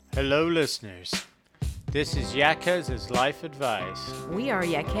Hello, listeners. This is Yakez's Life Advice. We are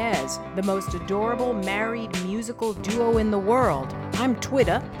Yakez, the most adorable married musical duo in the world. I'm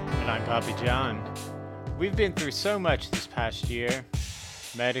Twitta. And I'm Poppy John. We've been through so much this past year,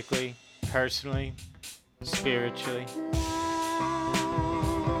 medically, personally, spiritually.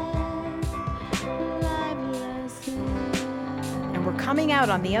 And we're coming out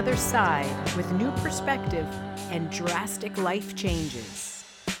on the other side with new perspective and drastic life changes.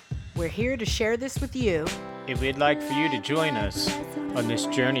 We're here to share this with you. And we'd like for you to join us on this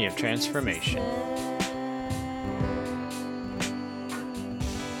journey of transformation.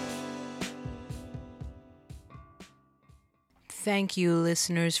 Thank you,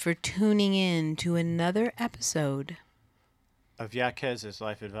 listeners, for tuning in to another episode of Yakez's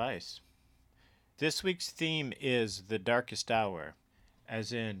Life Advice. This week's theme is the darkest hour,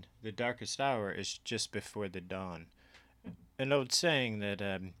 as in the darkest hour is just before the dawn. An old saying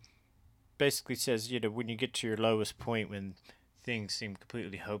that basically says, when you get to your lowest point, when things seem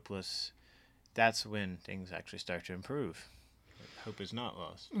completely hopeless, that's when things actually start to improve. Hope is not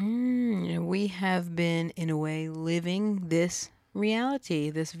lost. We have been, in a way, living this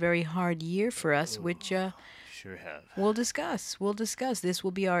reality, this very hard year for us, which sure have. We'll discuss. This will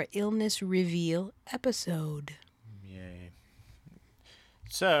be our illness reveal episode. Yay.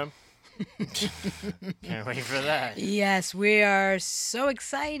 So, can't wait for that. Yes, we are so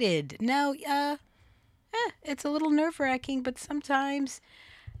excited. Now, it's a little nerve-wracking, but sometimes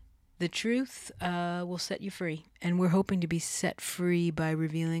the truth will set you free. And we're hoping to be set free by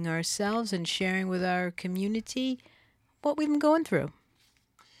revealing ourselves and sharing with our community what we've been going through.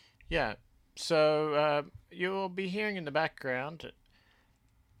 Yeah. So you'll be hearing in the background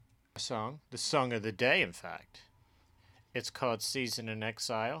a song, the song of the day, in fact. It's called Season in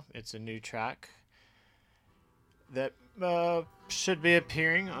Exile. It's a new track that should be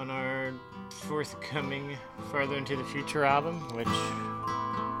appearing on our forthcoming Farther Into the Future album, which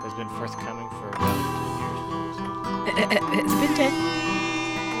has been forthcoming for about 10 years. It's been 10.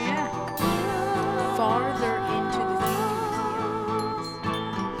 Yeah. Farther Into the Future.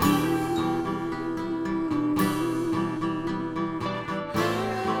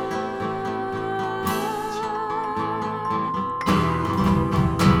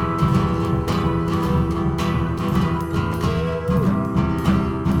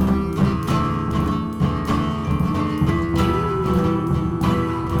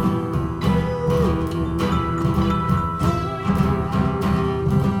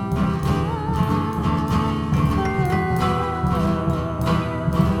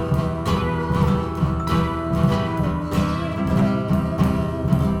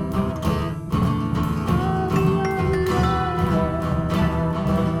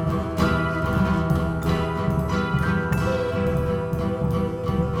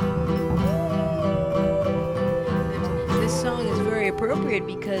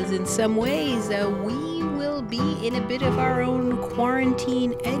 Because in some ways we will be in a bit of our own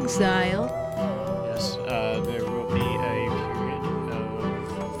quarantine exile. Yes, there will be a period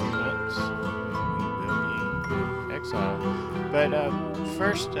of 3 months. We will be exiled. But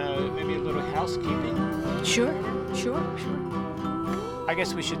first, maybe a little housekeeping. Sure. I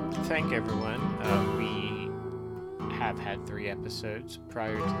guess we should thank everyone. We have had 3 episodes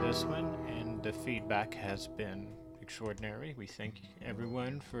prior to this one, and the feedback has been extraordinary. We thank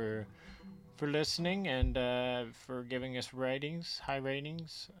everyone for listening and for giving us high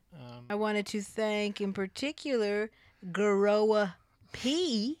ratings. I wanted to thank in particular Garoa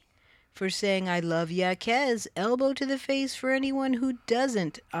P for saying, "I love Yakez, elbow to the face for anyone who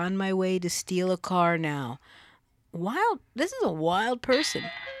doesn't, on my way to steal a car now." This is a wild person.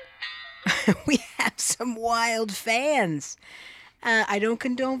 We have some wild fans. I don't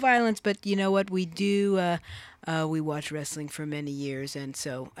condone violence, but you know what? We do. We watched wrestling for many years, and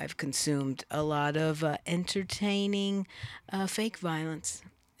so I've consumed a lot of entertaining fake violence.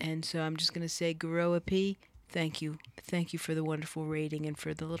 And so I'm just going to say, Garoa P, thank you. Thank you for the wonderful rating and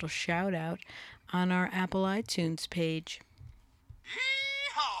for the little shout-out on our Apple iTunes page.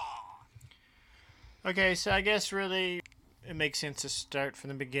 Okay, so I guess really it makes sense to start from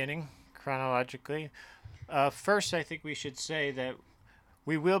the beginning, chronologically. First, I think we should say that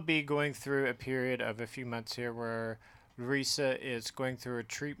we will be going through a period of a few months here where Larissa is going through a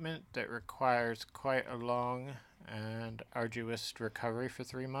treatment that requires quite a long and arduous recovery for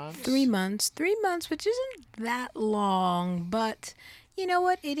 3 months. 3 months. 3 months, which isn't that long, but you know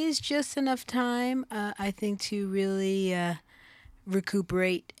what? It is just enough time, I think, to really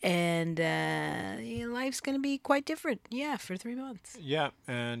recuperate, and life's going to be quite different, for 3 months. Yeah,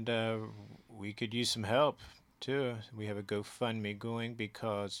 and we could use some help. too. We have a GoFundMe going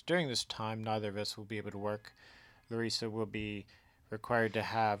because during this time, neither of us will be able to work. Larissa will be required to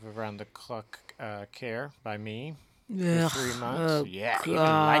have around the clock care by me for Ugh, 3 months. oh Yeah, you would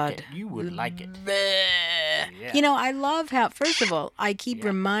like it. God. You would like it. Bleh. Yeah. You know, I love how, first of all, I keep Yeah.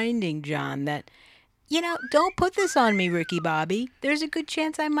 reminding John that, don't put this on me, Ricky Bobby. There's a good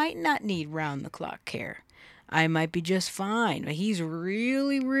chance I might not need round the clock care. I might be just fine. He's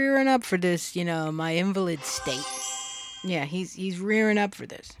really rearing up for this, my invalid state. Yeah, he's rearing up for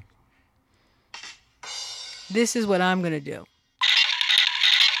this. This is what I'm going to do.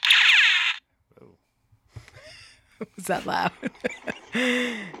 Oh. Was that loud?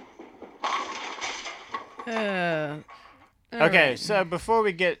 Okay, so before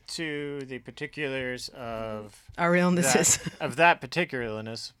we get to the particulars of Our illnesses. that particular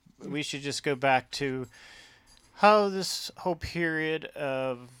illness, we should just go back to how this whole period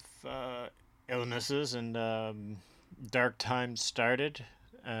of illnesses and dark times started.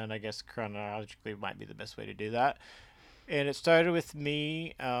 And I guess chronologically might be the best way to do that. And it started with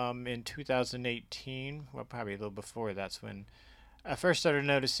me in 2018. Well, probably a little before. That's when I first started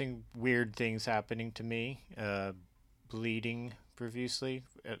noticing weird things happening to me. Bleeding profusely,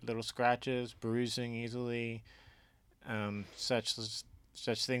 little scratches, bruising easily, such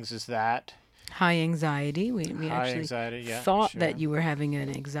things as that. High anxiety. We High actually anxiety, yeah, thought sure. that you were having an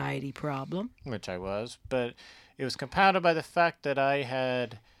anxiety problem. Which I was, but it was compounded by the fact that I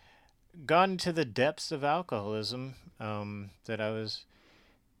had gone to the depths of alcoholism that I was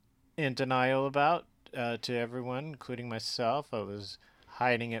in denial about to everyone, including myself. I was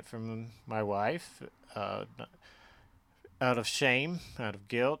hiding it from my wife out of shame, out of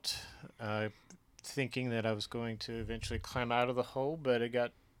guilt, thinking that I was going to eventually climb out of the hole, but I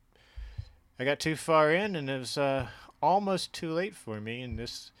got too far in, and it was almost too late for me. And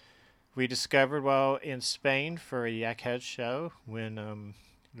this we discovered while in Spain for a Yakhead show when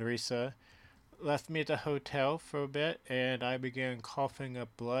Larissa left me at the hotel for a bit, and I began coughing up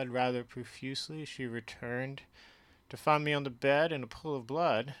blood rather profusely. She returned to find me on the bed in a pool of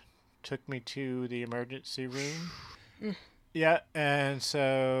blood, took me to the emergency room. Yeah, and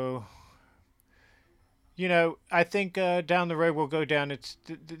so, I think down the road we'll go down.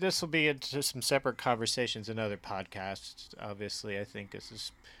 This will be into some separate conversations and other podcasts. Obviously, I think this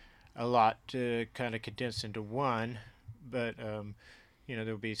is a lot to kind of condense into one, but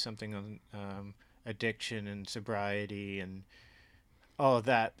there'll be something on addiction and sobriety and all of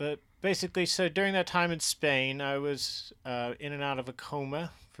that. But basically, so during that time in Spain, I was in and out of a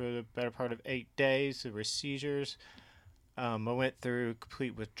coma for the better part of 8 days. There were seizures. I went through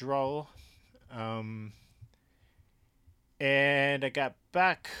complete withdrawal. And I got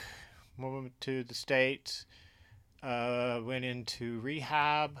back to the States, went into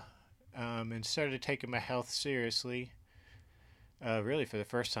rehab, and started taking my health seriously. Really, for the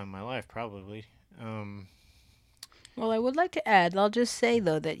first time in my life, probably. Well, I would like to add, I'll just say,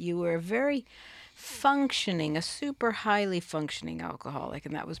 though, that you were a super highly functioning alcoholic,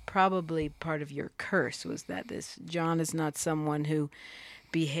 and that was probably part of your curse, was that this John is not someone who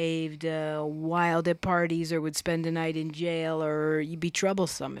behaved wild at parties or would spend a night in jail, or you'd be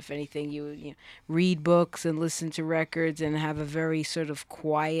troublesome. If anything, you would read books and listen to records and have a very sort of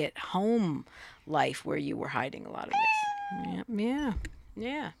quiet home life where you were hiding a lot of this.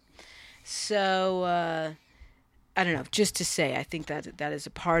 Yeah. So, I don't know, just to say, I think that is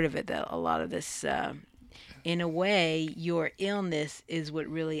a part of it, that a lot of this, in a way, your illness is what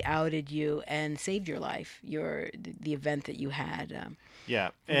really outed you and saved your life, the event that you had,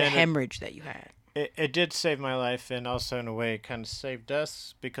 Yeah. the And hemorrhage that you had. it did save my life, and also in a way it kind of saved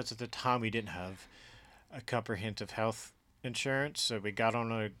us because at the time we didn't have a comprehensive health insurance. So we got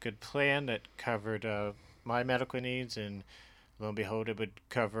on a good plan that covered my medical needs, and lo and behold, it would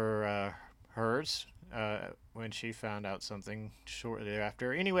cover hers when she found out something shortly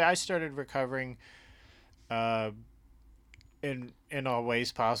thereafter. Anyway, I started recovering in all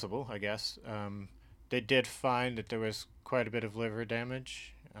ways possible, I guess. They did find that there was quite a bit of liver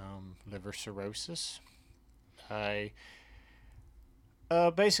damage, liver cirrhosis. I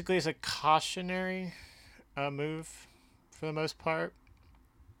basically, as a cautionary move for the most part,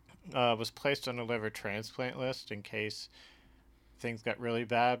 was placed on a liver transplant list in case things got really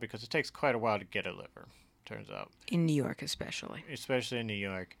bad, because it takes quite a while to get a liver, turns out. In New York, especially. Especially in New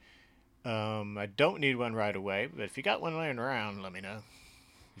York. I don't need one right away, but if you got one laying around, let me know.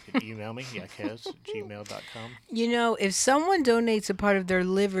 You can email me, yakez@gmail.com. If someone donates a part of their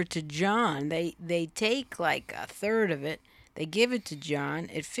liver to John, they take like a third of it, they give it to John,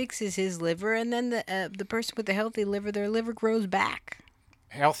 it fixes his liver, and then the person with the healthy liver, their liver grows back.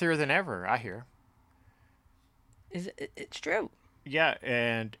 Healthier than ever, I hear. It's true. Yeah,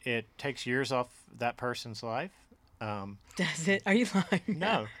 and it takes years off that person's life. Does it? Are you lying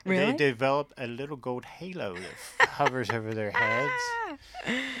now? No, they Really? develop a little gold halo that hovers over their heads.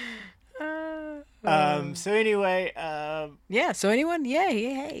 So anyway, Yeah. So anyone? Yeah.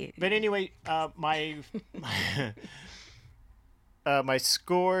 Hey. but anyway, my my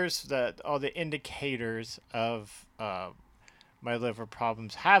scores, that all the indicators of my liver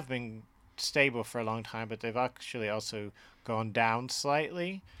problems have been stable for a long time, but they've actually also gone down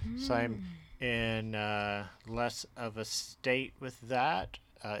slightly. So I'm in less of a state with that.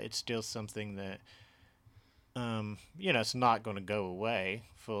 It's still something that, it's not going to go away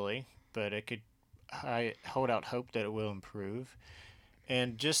fully, but it could. I hold out hope that it will improve.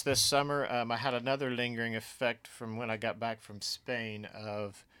 And just this summer, I had another lingering effect from when I got back from Spain.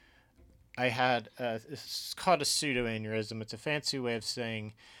 Of I had it's called a pseudoaneurysm. It's a fancy way of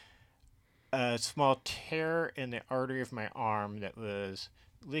saying a small tear in the artery of my arm that was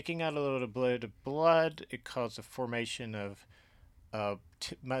leaking out a little bit of blood. It caused the formation of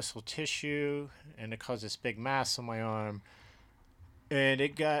muscle tissue, and it caused this big mass on my arm. And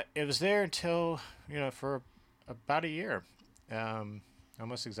it was there until for about a year,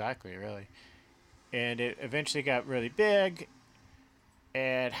 almost exactly, really. And it eventually got really big,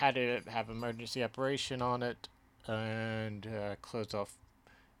 and had to have emergency operation on it, and close off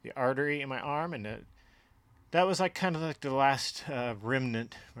the artery in my arm, and that was like kind of like the last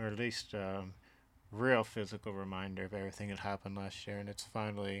remnant, or at least real physical reminder of everything that happened last year, and it's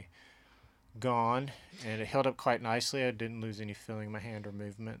finally gone, and it healed up quite nicely. I didn't lose any feeling in my hand or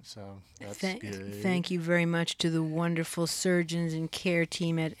movement, so that's good. Thank you very much to the wonderful surgeons and care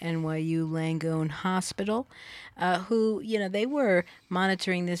team at NYU Langone Hospital, who, they were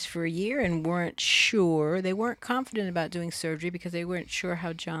monitoring this for a year and weren't sure. They weren't confident about doing surgery because they weren't sure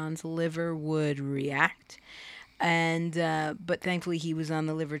how John's liver would react. And but thankfully he was on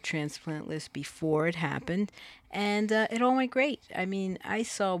the liver transplant list before it happened, and it all went great. I mean, I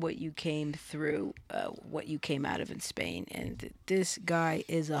saw what you came through, what you came out of in Spain, and this guy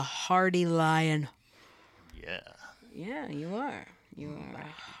is a hardy lion. Yeah. Yeah, you are. You are a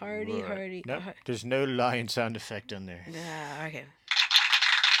hardy, Right. hardy. Nope, there's no lion sound effect on there. Okay.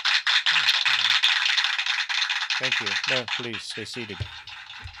 Thank you. No, please stay seated.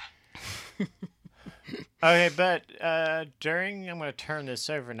 Okay, but I'm going to turn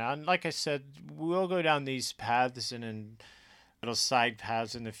this over now. And like I said, we'll go down these paths and little side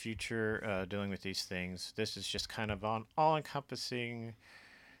paths in the future, dealing with these things. This is just kind of an all-encompassing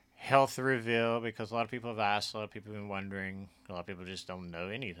health reveal, because a lot of people have asked, a lot of people have been wondering, a lot of people just don't know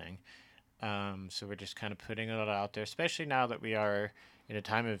anything. So we're just kind of putting it all out there, especially now that we are in a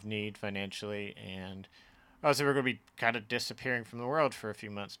time of need financially, and also we're going to be kind of disappearing from the world for a few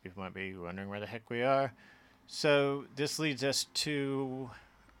months. People might be wondering where the heck we are. So this leads us to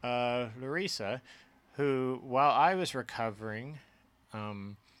Larissa, who, while I was recovering,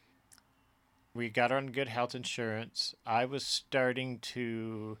 we got on good health insurance. I was starting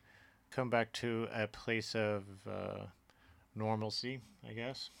to come back to a place of normalcy, I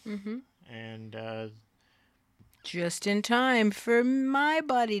guess. Mm-hmm. And Just in time for my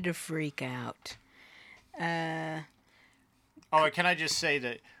body to freak out. can I just say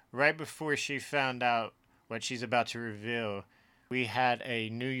that right before she found out what she's about to reveal, we had a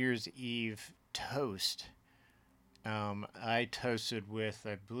New Year's Eve toast. I toasted with,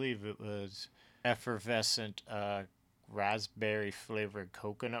 I believe it was effervescent raspberry flavored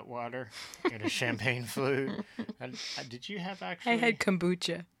coconut water in a champagne flute. Did you have actually? I had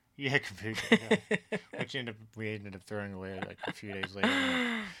kombucha. Yeah, kombucha. Yeah. Which we ended up throwing away like a few days later.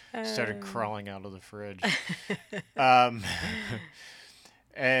 And it started crawling out of the fridge.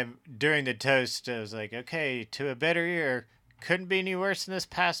 And during the toast, I was like, okay, to a better year. Couldn't be any worse than this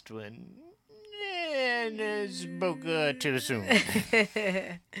past one. And spoke too soon.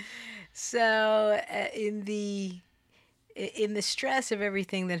 So, in the stress of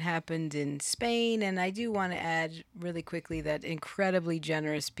everything that happened in Spain, and I do want to add really quickly that incredibly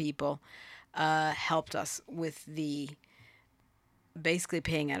generous people helped us with the basically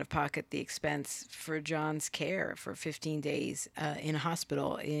paying out of pocket the expense for John's care for 15 days in a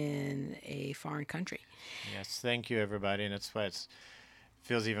hospital in a foreign country. Yes, thank you, everybody. And that's why it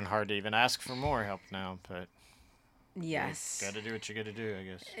feels even hard to even ask for more help now. But yes, got to do what you got to do, I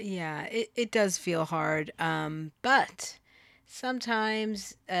guess. Yeah, it does feel hard. But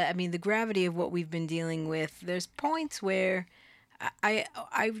sometimes, the gravity of what we've been dealing with, there's points where I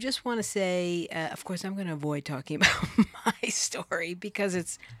just want to say, of course, I'm going to avoid talking about my story because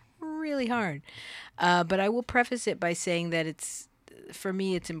it's really hard. But I will preface it by saying that for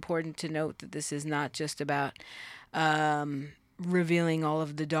me, it's important to note that this is not just about revealing all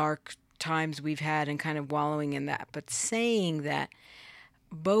of the dark times we've had and kind of wallowing in that, but saying that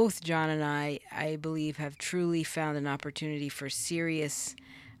both John and I believe, have truly found an opportunity for serious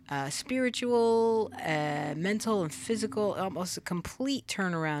spiritual, mental, and physical, almost a complete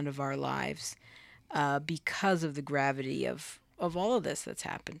turnaround of our lives because of the gravity of all of this that's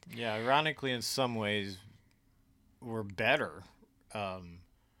happened. Yeah, ironically, in some ways, we're better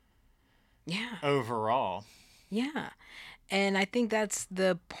Yeah, overall. yeah. And I think that's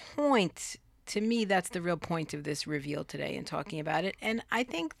the point. To me, that's the real point of this reveal today and talking about it. And I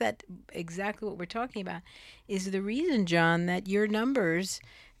think that exactly what we're talking about is the reason, John, that your numbers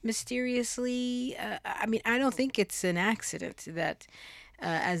mysteriously, I mean, I don't think it's an accident that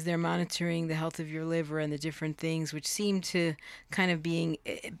as they're monitoring the health of your liver and the different things, which seem to kind of being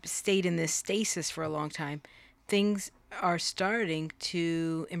stayed in this stasis for a long time, things are starting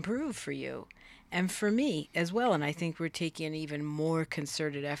to improve for you and for me as well. And I think we're taking an even more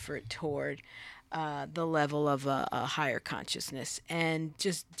concerted effort toward the level of a higher consciousness and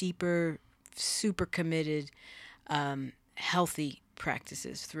just deeper, super committed, healthy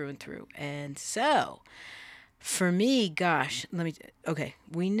practices through and through. And so, for me, gosh, okay,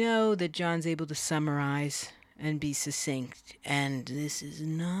 we know that John's able to summarize and be succinct, and this is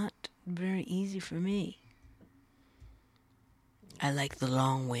not very easy for me. I like the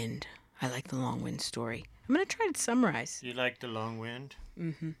long wind. I like the long wind story. I'm going to try to summarize. You like the long wind?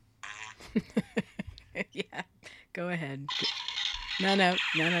 Mm-hmm. Yeah, go ahead. No.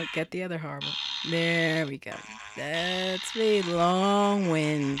 Get the other horrible. There we go. That's me. Long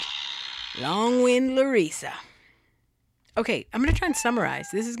wind. Long wind, Larissa. Okay, I'm going to try and summarize.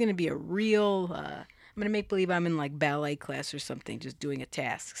 This is going to be a real... I'm going to make believe I'm in like ballet class or something, just doing a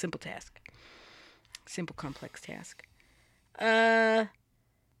task. Simple task. Simple, complex task. I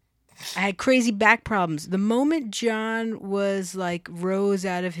had crazy back problems. The moment John was like rose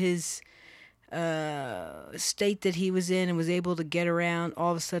out of his state that he was in and was able to get around,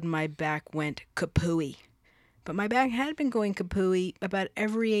 all of a sudden my back went kapooey. But my back had been going kapooey about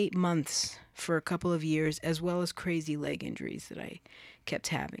every 8 months for a couple of years, as well as crazy leg injuries that I kept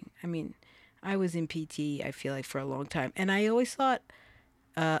having. I mean, I was in PT, I feel like, for a long time. And I always thought,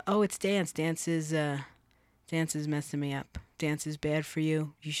 oh, it's dance. Dance is messing me up. Dance is bad for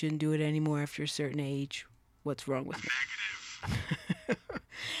you. You shouldn't do it anymore after a certain age. What's wrong with me?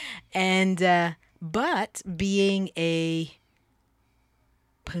 And, but being a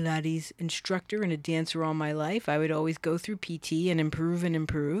Pilates instructor and a dancer all my life, I would always go through PT and improve and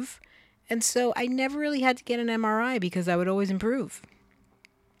improve. And so I never really had to get an MRI because I would always improve.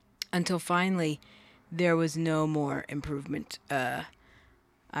 Until finally, there was no more improvement.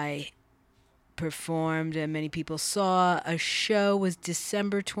 I performed, and many people saw a show. Was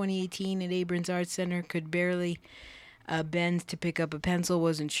December 2018 at Abrams Arts Center. Could barely bend to pick up a pencil.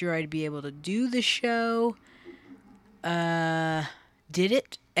 Wasn't sure I'd be able to do the show. Did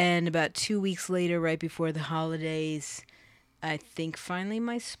it, and about 2 weeks later, right before the holidays, I think finally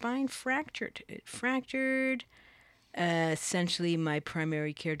my spine fractured. It fractured. Essentially, my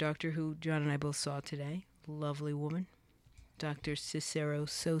primary care doctor, who John and I both saw today, lovely woman, Dr. Cicero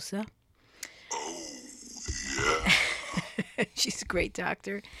Sosa. She's a great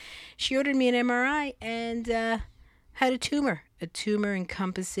doctor. She ordered me an MRI and had a tumor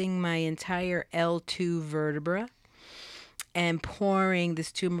encompassing my entire L2 vertebra. And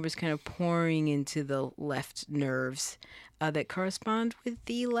this tumor was kind of pouring into the left nerves that correspond with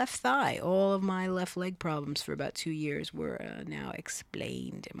the left thigh. All of my left leg problems for about 2 years were now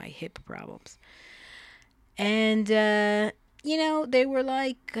explained, my hip problems. And, they were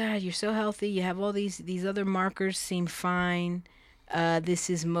like, God, you're so healthy. You have all these other markers seem fine. This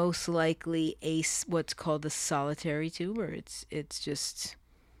is most likely what's called a solitary tumor. It's just...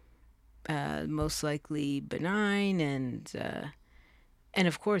 most likely benign, and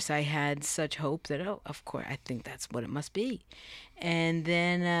of course I had such hope that, of course, I think that's what it must be. And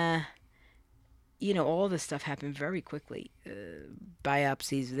then all this stuff happened very quickly.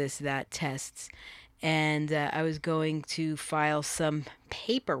 Biopsies, this, that, tests, and I was going to file some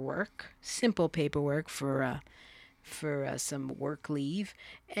paperwork, simple paperwork for some work leave,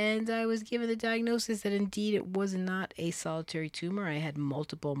 and I was given the diagnosis that indeed it was not a solitary tumor. I had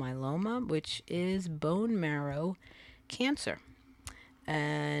multiple myeloma, which is bone marrow cancer,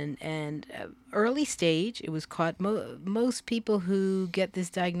 and early stage. It was caught. Most people who get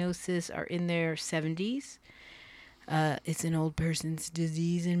this diagnosis are in their 70s. It's an old person's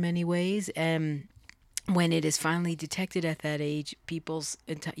disease in many ways, and when it is finally detected at that age, people's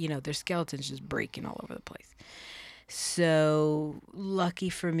their skeletons just breaking all over the place. So lucky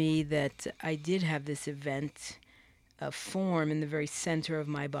for me that I did have this event form in the very center of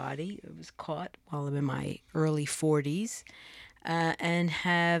my body. It was caught while I'm in my early 40s. And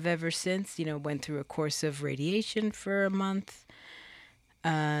have ever since, went through a course of radiation for a month.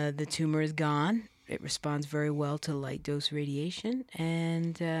 The tumor is gone. It responds very well to light dose radiation,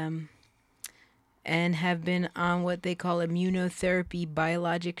 and have been on what they call immunotherapy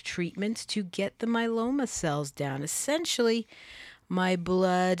biologic treatments to get the myeloma cells down. Essentially, my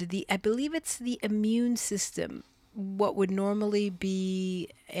blood, I believe it's the immune system. What would normally be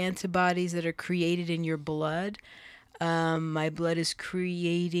antibodies that are created in your blood, my blood is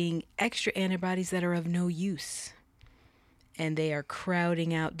creating extra antibodies that are of no use. And they are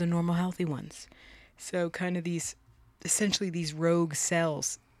crowding out the normal healthy ones. So kind of essentially these rogue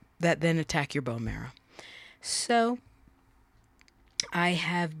cells that then attack your bone marrow. So I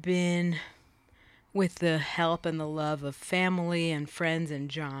have been, with the help and the love of family and friends and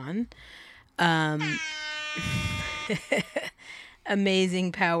John,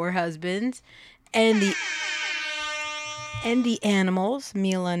 amazing power husband, and the animals,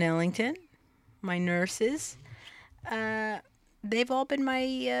 Mila and Ellington, my nurses. They've all been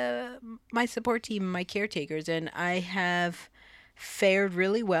my support team, my caretakers, and I have fared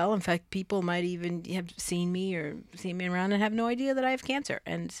really well. In fact, people might even have seen me around and have no idea that I have cancer.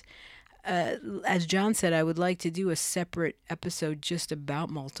 And as John said, I would like to do a separate episode just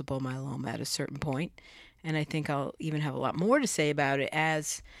about multiple myeloma at a certain point, and I think I'll even have a lot more to say about it.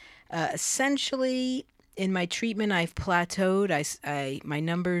 As essentially in my treatment, I've plateaued. My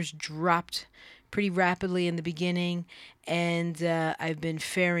numbers dropped pretty rapidly in the beginning, and I've been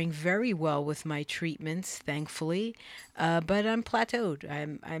faring very well with my treatments, thankfully. But I'm plateaued.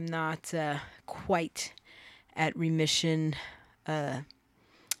 I'm not quite at remission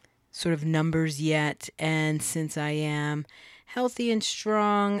sort of numbers yet. And since I am healthy and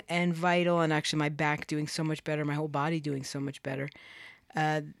strong and vital, and actually my back doing so much better, my whole body doing so much better,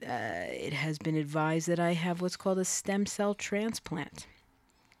 it has been advised that I have what's called a stem cell transplant,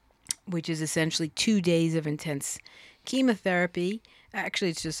 which is essentially 2 days of intense chemotherapy.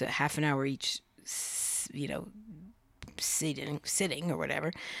 Actually, it's just a half an hour each, sitting or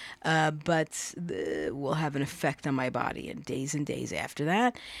whatever. But will have an effect on my body and days after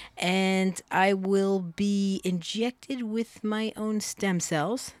that. And I will be injected with my own stem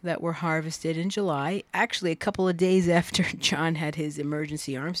cells that were harvested in July, actually a couple of days after John had his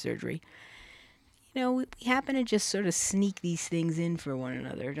emergency arm surgery. We happen to just sort of sneak these things in for one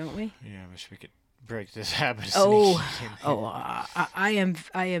another, don't we? Yeah, I wish we could break this habit of sneaking in.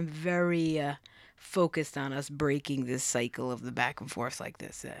 I am very focused on us breaking this cycle of the back and forth like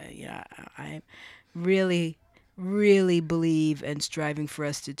this. I really, really believe and striving for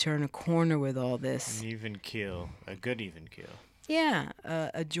us to turn a corner with all this. An even keel, a good even keel. Yeah,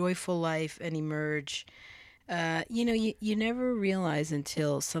 a joyful life and emerge. You never realize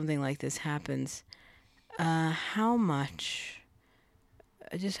until something like this happens how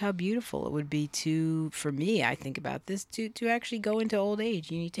beautiful it would be for me, I think about this, to actually go into old age.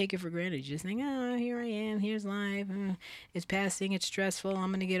 You take it for granted. You just think, oh, here I am, here's life, it's passing, it's stressful, I'm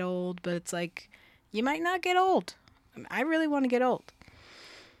going to get old. But it's like, you might not get old. I really want to get old.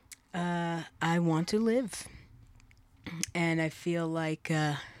 I want to live. And I feel like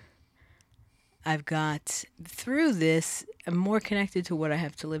I've got, through this, I'm more connected to what I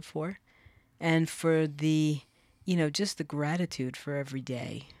have to live for. And for the, just the gratitude for every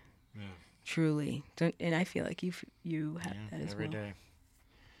day. Yeah. Truly. And I feel like you have that as every well. Every day.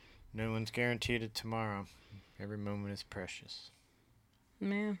 No one's guaranteed it tomorrow. Every moment is precious.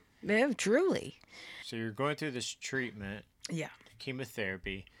 Yeah, truly. So you're going through this treatment. Yeah.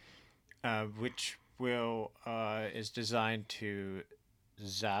 Chemotherapy, which is designed to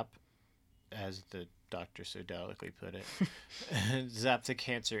zap, as the doctor so delicately put it, zap the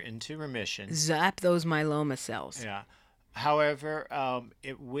cancer into remission. Zap those myeloma cells. Yeah. However,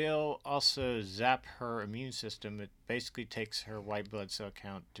 it will also zap her immune system. It basically takes her white blood cell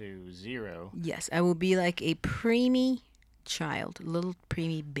count to 0. Yes, I will be like a preemie child, little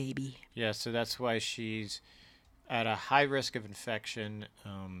preemie baby. Yeah, so that's why she's at a high risk of infection.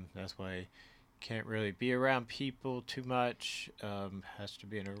 That's why can't really be around people too much. Has to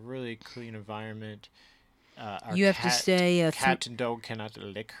be in a really clean environment. You have to stay. Cat and dog cannot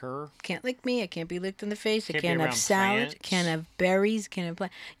lick her. Can't lick me. I can't be licked in the face. I can't be have salad. plants. Can't have berries. Can't have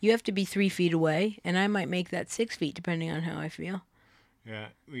plants. You have to be 3 feet away, and I might make that 6 feet depending on how I feel. Yeah,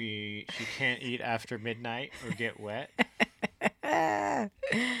 she can't eat after midnight or get wet.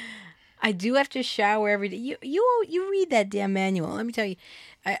 I do have to shower every day. You read that damn manual. Let me tell you,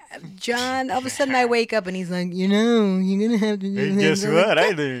 John. All of a sudden, I wake up and he's like, you're gonna have to do Hey, this. guess what? I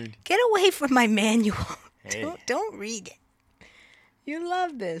learned. Get away from my manual. Hey, Don't read it. You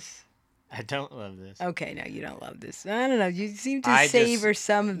love this. I don't love this. Okay, no, you don't love this. I don't know. You seem to I just savor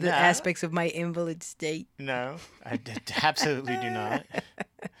some of the no, aspects of my invalid state. no, absolutely do not.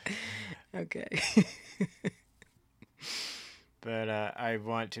 Okay. But I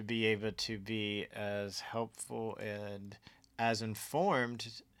want to be able to be as helpful and as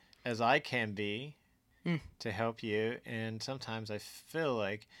informed as I can be Mm. to help you. And sometimes I feel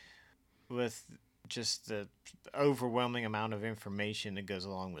like with just the overwhelming amount of information that goes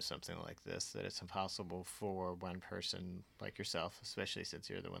along with something like this, that it's impossible for one person like yourself, especially since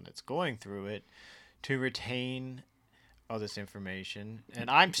you're the one that's going through it, to retain all this information. And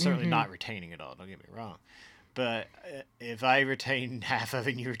I'm certainly not retaining it all, don't get me wrong. But if I retain half of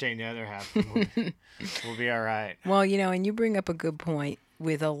it and you retain the other half, we'll be all right. Well, and you bring up a good point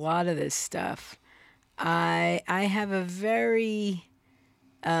with a lot of this stuff. I have a very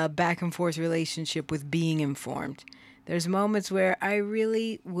back and forth relationship with being informed. There's moments where I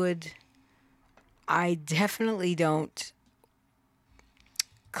definitely don't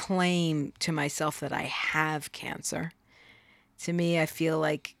claim to myself that I have cancer. To me, I feel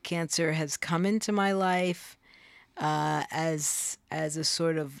like cancer has come into my life as a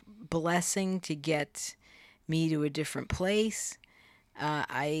sort of blessing to get me to a different place.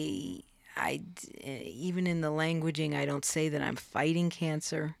 Even in the languaging, I don't say that I'm fighting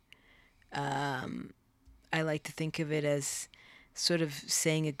cancer. I like to think of it as sort of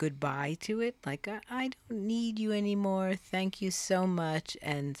saying a goodbye to it. Like, I don't need you anymore. Thank you so much.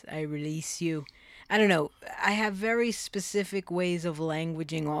 And I release you. I don't know. I have very specific ways of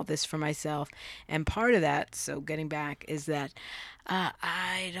languaging all this for myself. And part of that, so getting back, is that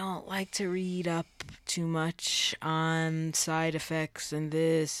I don't like to read up too much on side effects and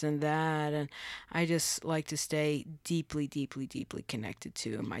this and that. And I just like to stay deeply, deeply, deeply connected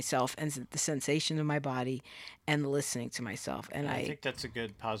to myself and the sensation of my body and listening to myself. And I think that's a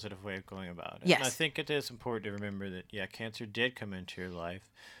good positive way of going about it. Yes. And I think it is important to remember that, yeah, cancer did come into your life.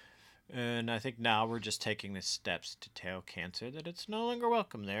 And I think now we're just taking the steps to tell cancer that it's no longer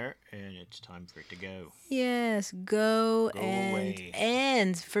welcome there and it's time for it to go. Yes, go away.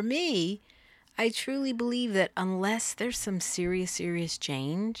 And for me, I truly believe that unless there's some serious, serious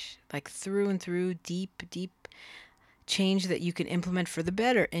change, like through and through, deep, deep change that you can implement for the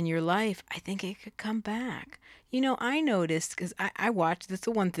better in your life, I think it could come back. I noticed, because I watch, that's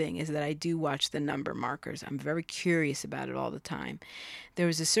the one thing, is that I do watch the number markers. I'm very curious about it all the time. There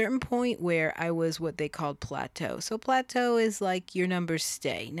was a certain point where I was what they called plateau. So plateau is like your numbers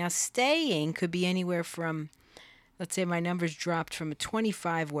stay. Now, staying could be anywhere from, let's say my numbers dropped from a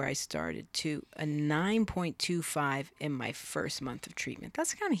 25 where I started to a 9.25 in my first month of treatment.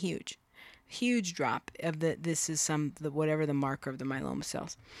 That's kind of huge. Huge drop of this is whatever the marker of the myeloma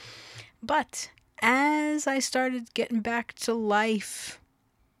cells. But as I started getting back to life,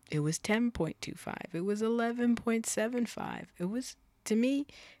 it was 10.25. It was 11.75. It was, to me,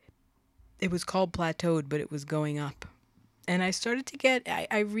 it was called plateaued, but it was going up. And I started to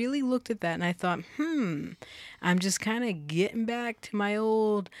I really looked at that and I thought, I'm just kind of getting back to my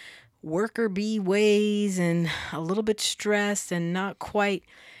old worker bee ways and a little bit stressed and not quite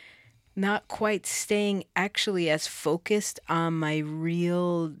staying actually as focused on my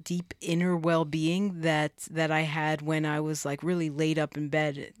real deep inner well-being that I had when I was like really laid up in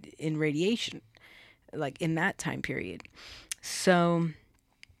bed in radiation, like in that time period. So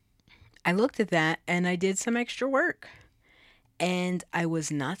I looked at that and I did some extra work. And I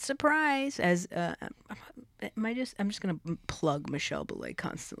was not surprised as I'm just going to plug Michelle Boulay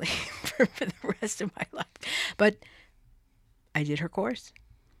constantly for the rest of my life. But I did her course.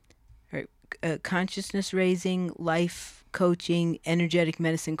 Consciousness raising, life coaching, energetic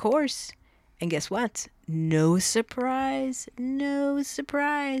medicine course. And guess what? No surprise.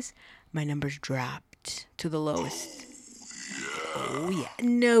 My numbers dropped to the lowest. Oh, yeah.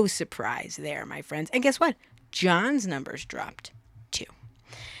 No surprise there, my friends. And guess what? John's numbers dropped too.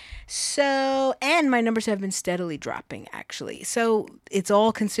 So, and my numbers have been steadily dropping, actually. So it's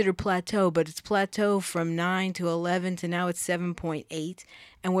all considered plateau, but it's plateau from 9 to 11 to now it's 7.8.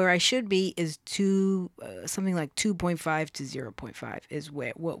 And where I should be is something like 2.5 to 0.5 is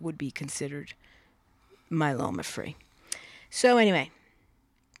what would be considered myeloma free. So anyway,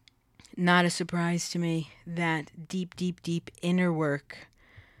 not a surprise to me that deep, deep, deep inner work,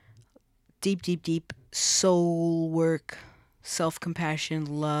 deep, deep, deep soul work, self-compassion,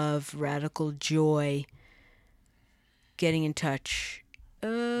 love, radical joy, getting in touch,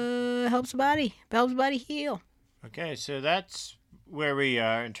 helps the body heal. Okay, so that's where we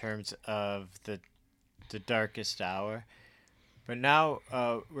are in terms of the darkest hour. But now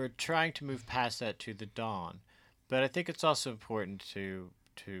we're trying to move past that to the dawn. But I think it's also important to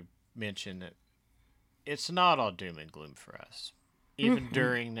mention that it's not all doom and gloom for us. Even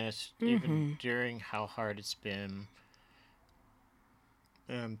during this, even during how hard it's been,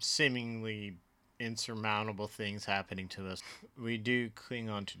 seemingly insurmountable things happening to us, we do cling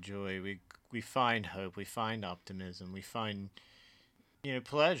on to joy. We find hope. We find optimism. We find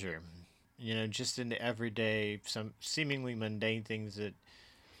pleasure. Just in the everyday, some seemingly mundane things that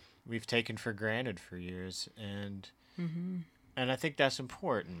we've taken for granted for years, and I think that's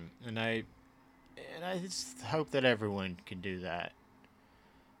important. And I just hope that everyone can do that.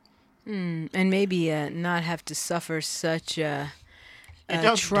 And maybe not have to suffer such And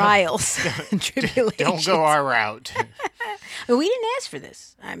trials and tribulations. don't go our route. But we didn't ask for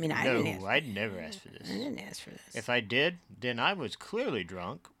this. I mean, I didn't ask. No, I'd never ask for this. I didn't ask for this. If I did, then I was clearly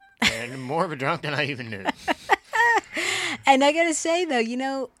drunk, and more of a drunk than I even knew. And I gotta say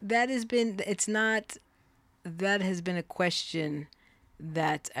though, that has been a question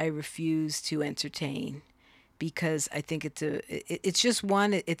that I refuse to entertain, because I think it's just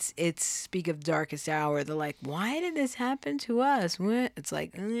one. It's speak of darkest hour. They're like, why did this happen to us? What? It's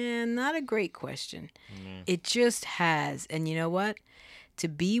like, not a great question. It just has, and you know what? To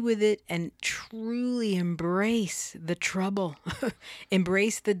be with it and truly embrace the trouble,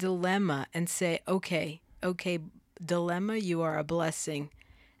 embrace the dilemma, and say, okay, dilemma, you are a blessing.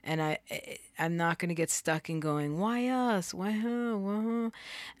 And I'm not going to get stuck in going, why us? Why her? Why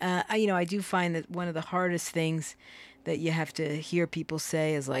her? I do find that one of the hardest things that you have to hear people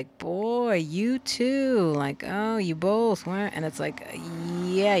say is like, boy, you too. Like, oh, you both. What? And it's like,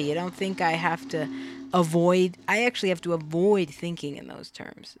 yeah, you don't think I have to avoid. I actually have to avoid thinking in those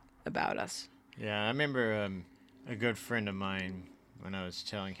terms about us. Yeah, I remember a good friend of mine, when I was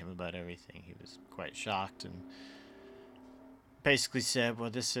telling him about everything, he was quite shocked and basically said, well,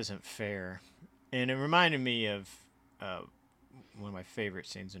 this isn't fair. And it reminded me of one of my favorite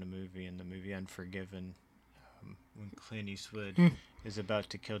scenes in in the movie Unforgiven, when Clint Eastwood is about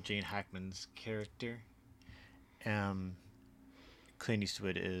to kill Gene Hackman's character. Clint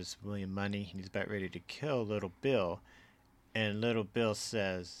Eastwood is William Money, and he's about ready to kill Little Bill. And Little Bill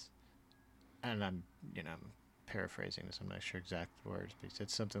says, and I'm paraphrasing this, I'm not sure exact words, but he said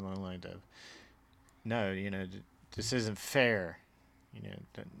something along the lines of, no, this isn't fair,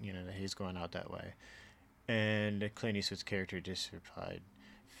 that he's going out that way. And Clint Eastwood's character just replied,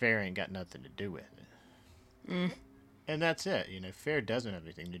 fair ain't got nothing to do with it. And that's it. Fair doesn't have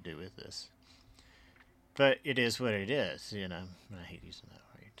anything to do with this. But it is what it is, I hate using that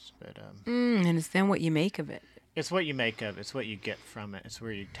word. But and it's then what you make of it. It's what you make of it. It's what you get from it. It's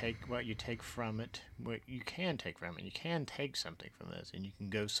where you take what you take from it, what you can take from it. You can take something from this, and you can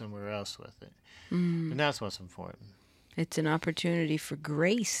go somewhere else with it. And that's what's important. It's an opportunity for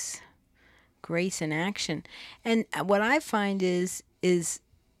grace in action. And what I find is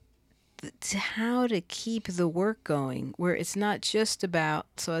how to keep the work going, where it's not just about,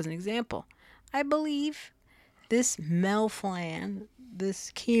 so as an example, I believe this Melflan,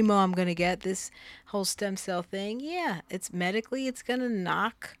 this chemo I'm going to get, this whole stem cell thing, it's medically, it's going to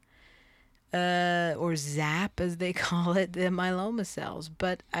knock or zap, as they call it, the myeloma cells.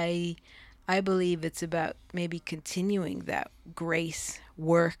 But I believe it's about maybe continuing that grace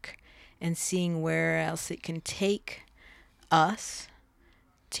work and seeing where else it can take us,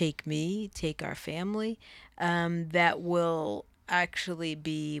 take me, take our family. That will actually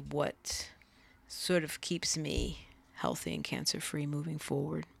be what sort of keeps me healthy and cancer-free moving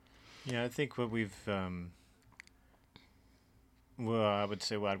forward. Yeah, I think what we've, I would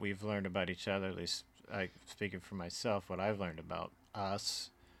say what we've learned about each other, at least speaking for myself, what I've learned about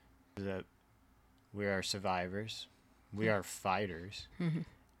us, is that we are survivors, we are fighters,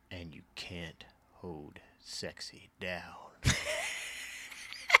 and you can't hold sexy down.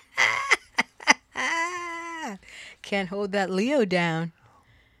 Can't hold that Leo down.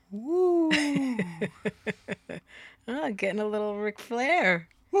 Woo! Oh, getting a little Ric Flair.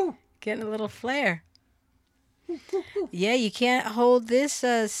 Woo! Getting a little flair. Yeah, you can't hold this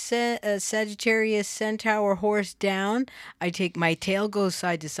Sagittarius Centaur horse down. I take my tail goes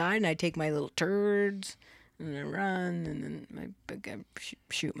side to side, and I take my little turds, and I run, and then I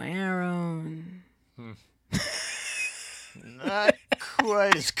shoot my arrow. And... Not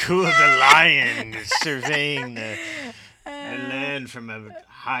quite as cool as a lion surveying the land from a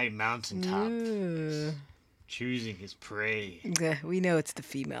high mountaintop, choosing his prey. We know it's the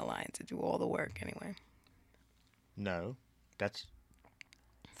female lions that do all the work anyway. No, that's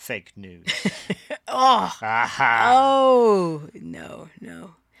fake news. Oh! Aha! Oh! No,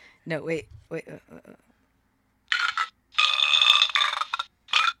 wait.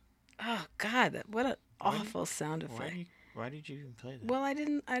 God, what an Why did- awful sound effect. Why did you even play that? Well, I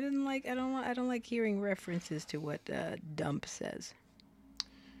don't like hearing references to what Dump says.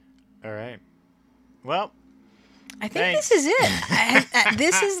 All right. Well, I think thanks. this is it.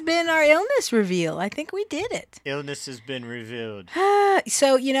 This has been our illness reveal. I think we did it. Illness has been revealed.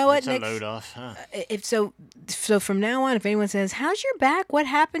 So you know what? That's a load off, huh? If so from now on, if anyone says, "How's your back? What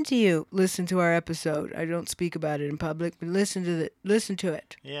happened to you?" Listen to our episode. I don't speak about it in public, but listen to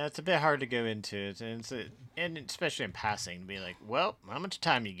it. Yeah, it's a bit hard to go into it, and especially in passing, to be like, well, how much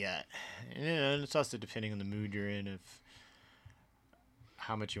time you got? And it's also depending on the mood you're in, of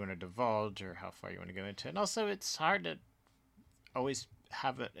how much you want to divulge or how far you want to go into it. And also, it's hard to always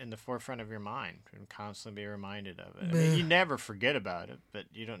have it in the forefront of your mind and constantly be reminded of it. I mean, you never forget about it, but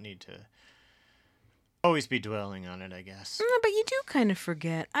you don't need to always be dwelling on it, I guess. No, but you do kind of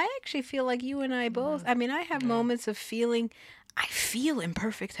forget. I actually feel like you and I both. I mean, I have moments of feeling. I feel in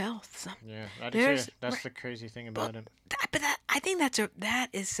perfect health. Yeah, that's the crazy thing about it. I think that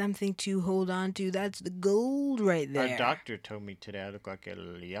is something to hold on to. That's the gold right there. Our doctor told me today I look like a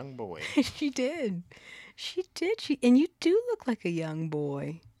little young boy. She did. And you do look like a young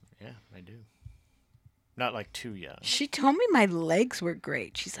boy. Yeah, I do. Not like too young. She told me my legs were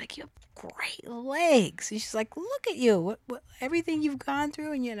great. She's like, you have great legs. And she's like, look at you. What everything you've gone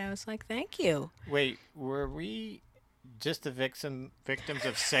through. And I was like, thank you. Wait, were we just the victims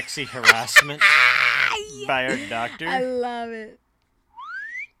of sexy harassment by our doctor? I love it.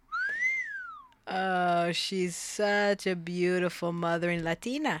 Oh, she's such a beautiful mother in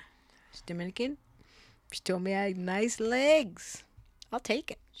Latina. She's Dominican. She told me I had nice legs. I'll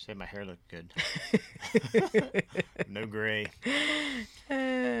take it. She said my hair looked good. No gray.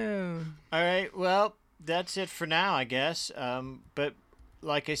 Oh. All right, well, that's it for now, I guess. But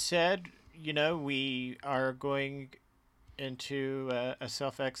like I said, we are going into a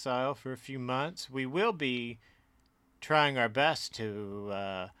self-exile for a few months. We will be trying our best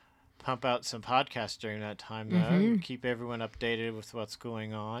to pump out some podcasts during that time, though. Keep everyone updated with what's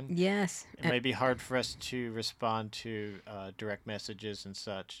going on. Yes. It may be hard for us to respond to direct messages and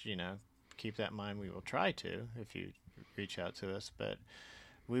such. Keep that in mind. We will try to if you reach out to us, but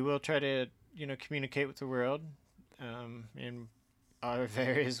we will try to communicate with the world in our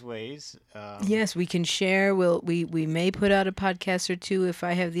various ways. Yes, we can share. We may put out a podcast or two if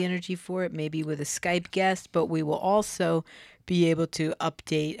I have the energy for it, maybe with a Skype guest, but we will also be able to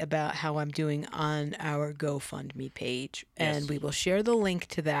update about how I'm doing on our GoFundMe page. Yes. And we will share the link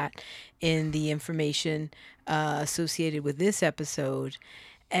to that in the information associated with this episode.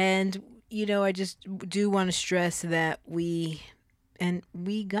 And, I just do want to stress that we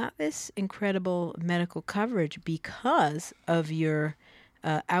got this incredible medical coverage because of your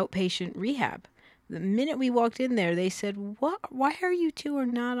outpatient rehab. The minute we walked in there, they said, "What? Why are you two are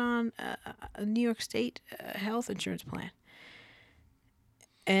not on a New York State health insurance plan?"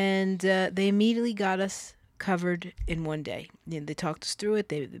 And they immediately got us covered in one day. They talked us through it.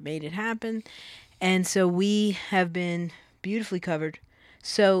 They made it happen. And so we have been beautifully covered.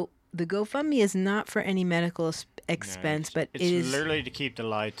 So the GoFundMe is not for any medical expense, but it's it is literally to keep the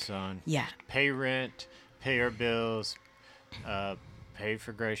lights on. Yeah. Pay rent, pay our bills, pay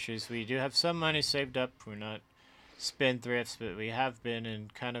for groceries. We do have some money saved up. We're not spendthrifts, but we have been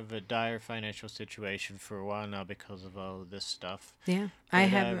in kind of a dire financial situation for a while now because of all of this stuff. Yeah.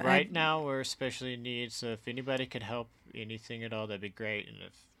 But, right now we're especially in need, so if anybody could help anything at all, that'd be great. And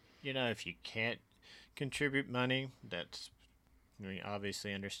if you can't contribute money, we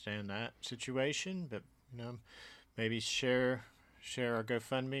obviously understand that situation, but maybe share our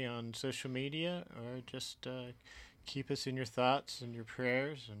GoFundMe on social media, or just keep us in your thoughts and your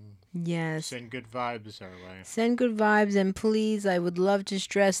prayers, and Yes. send good vibes our way. Send good vibes, and please, I would love to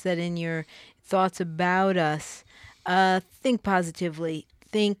stress that in your thoughts about us, think positively.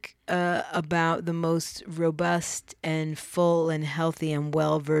 Think about the most robust and full and healthy and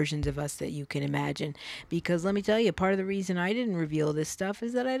well versions of us that you can imagine. Because let me tell you, part of the reason I didn't reveal this stuff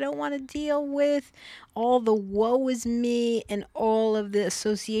is that I don't want to deal with all the woe is me and all of the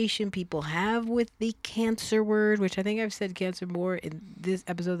association people have with the cancer word, which I think I've said cancer more in this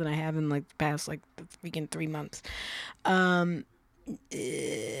episode than I have in the past the freaking 3 months. That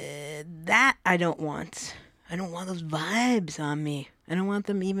I don't want. I don't want those vibes on me. I don't want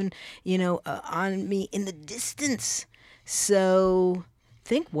them even, on me in the distance. So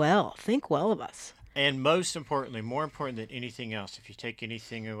think well of us. And most importantly, more important than anything else, if you take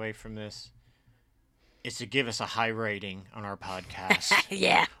anything away from this, is to give us a high rating on our podcast.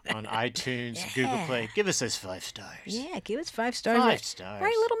 Yeah. On iTunes, Google Play. Give us those 5 stars. Yeah, give us 5 stars. 5 stars.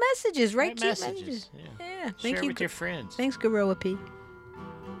 Write little messages. Write cute messages. Yeah. Share it with your friends. Thanks, Garoa P.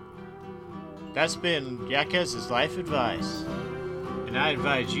 That's been Yaquez's life advice. And I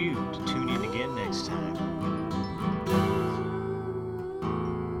advise you to tune in again next time.